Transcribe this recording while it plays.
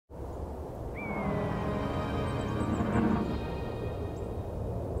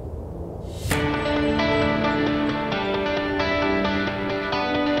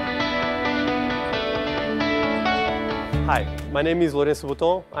Hi, my name is Lourenço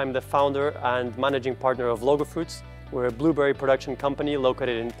Bouton. I'm the founder and managing partner of Logofruits. We're a blueberry production company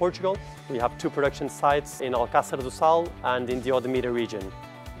located in Portugal. We have two production sites in Alcácer do Sal and in the Odmira region.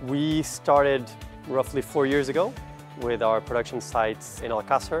 We started roughly 4 years ago with our production sites in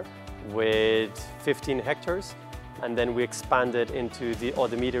Alcácer with 15 hectares, and then we expanded into the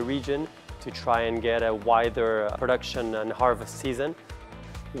Odmira region to try and get a wider production and harvest season.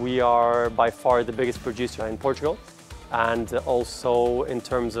 We are by far the biggest producer in Portugal, and also in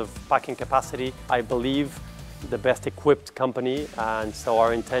terms of packing capacity, I believe the best equipped company, and so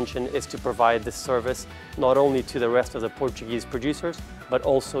our intention is to provide this service not only to the rest of the Portuguese producers, but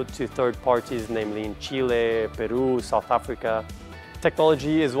also to third parties, namely in Chile, Peru, South Africa.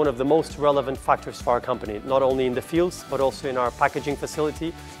 Technology is one of the most relevant factors for our company, not only in the fields, but also in our packaging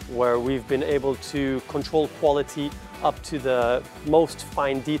facility, where we've been able to control quality up to the most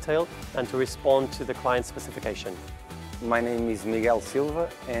fine detail and to respond to the client's specification. My name is Miguel Silva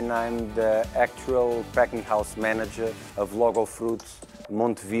and I'm the actual packing house manager of Logofruits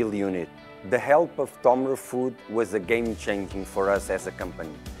Monteville unit. The help of Tomra Food was a game-changing for us as a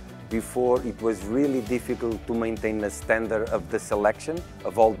company. Before, it was really difficult to maintain the standard of the selection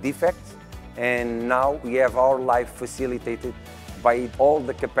of all defects, and now we have our life facilitated by all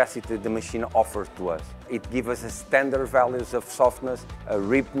the capacity the machine offers to us. It gives us a standard values of softness, a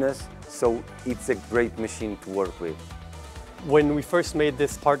ripeness, so it's a great machine to work with. When we first made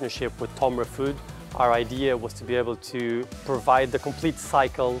this partnership with Tomra Food, our idea was to be able to provide the complete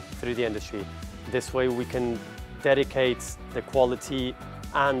cycle through the industry. This way we can dedicate the quality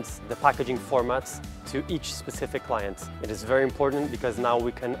and the packaging formats to each specific client. It is very important because now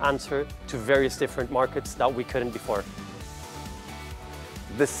we can answer to various different markets that we couldn't before.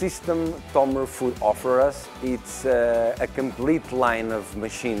 The system Tomra Food offers us, it's a complete line of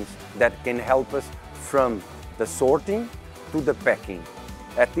machines that can help us from the sorting to the packing.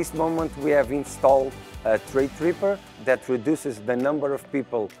 At this moment we have installed a tray tripper that reduces the number of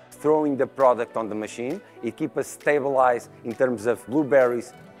people throwing the product on the machine. It keeps us stabilized in terms of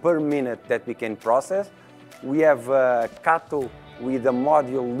blueberries per minute that we can process. We have a Cato with a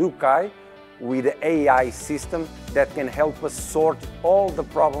module Lukai with the AI system that can help us sort all the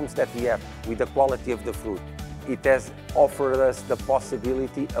problems that we have with the quality of the fruit. It has offered us the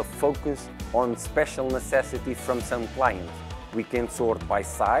possibility of focus on special necessity from some clients. We can sort by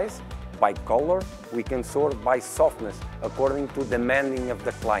size, by color, we can sort by softness according to demanding of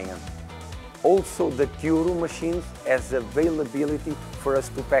the client. Also, the Curo machines has availability for us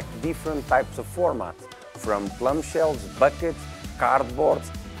to pack different types of formats, from clamshells, buckets,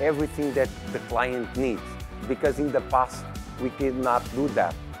 cardboards, everything that the client needs. Because in the past, we could not do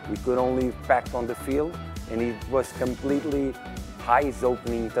that. We could only pack on the field, and it was completely eyes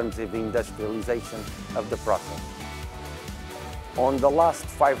opening in terms of industrialization of the process. On the last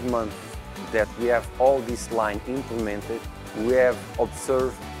 5 months that we have all this line implemented, we have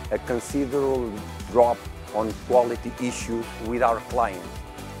observed a considerable drop on quality issues with our clients.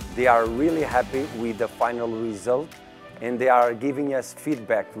 They are really happy with the final result, and they are giving us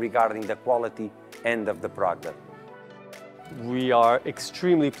feedback regarding the quality end of the product. We are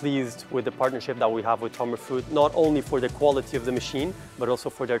extremely pleased with the partnership that we have with Tomra Food, not only for the quality of the machine, but also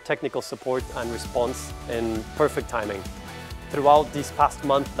for their technical support and response in perfect timing. Throughout this past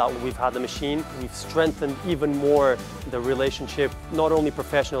month that we've had the machine, we've strengthened even more the relationship, not only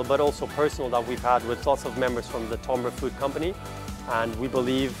professional, but also personal, that we've had with lots of members from the Tomra Food company. And we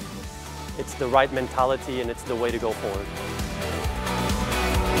believe it's the right mentality and it's the way to go forward.